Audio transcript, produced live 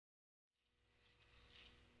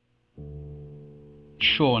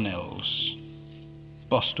Shawnells,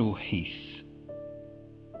 Boston Heath.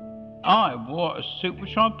 I wore a suit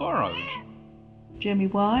which I borrowed. Jimmy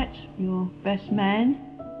White, your best man.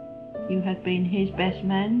 You had been his best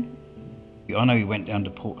man. I know he went down to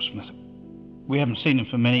Portsmouth. We haven't seen him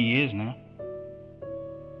for many years now.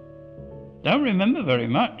 Don't remember very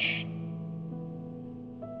much.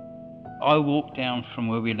 I walked down from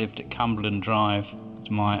where we lived at Cumberland Drive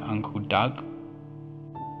to my Uncle Doug.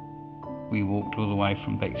 We walked all the way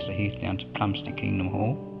from Bexley Heath down to Plumstead Kingdom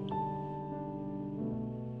Hall.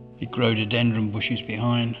 Big rhododendron bushes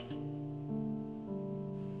behind.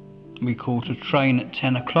 We caught a train at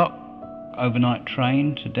 10 o'clock, overnight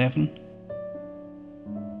train to Devon.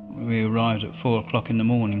 We arrived at 4 o'clock in the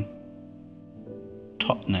morning.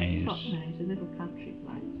 Totnes. Totnes, a little country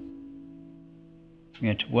place. We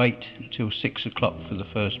had to wait until 6 o'clock for the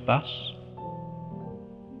first bus.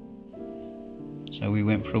 So we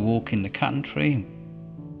went for a walk in the country.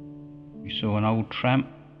 We saw an old tramp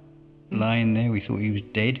laying there. We thought he was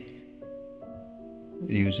dead.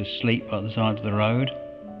 He was asleep by the side of the road.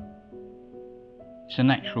 It's a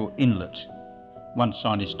natural inlet. One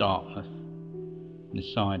side is Dartmouth,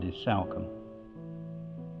 this side is Salcombe.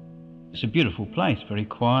 It's a beautiful place, very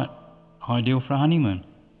quiet, ideal for a honeymoon.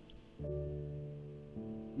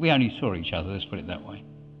 We only saw each other, let's put it that way.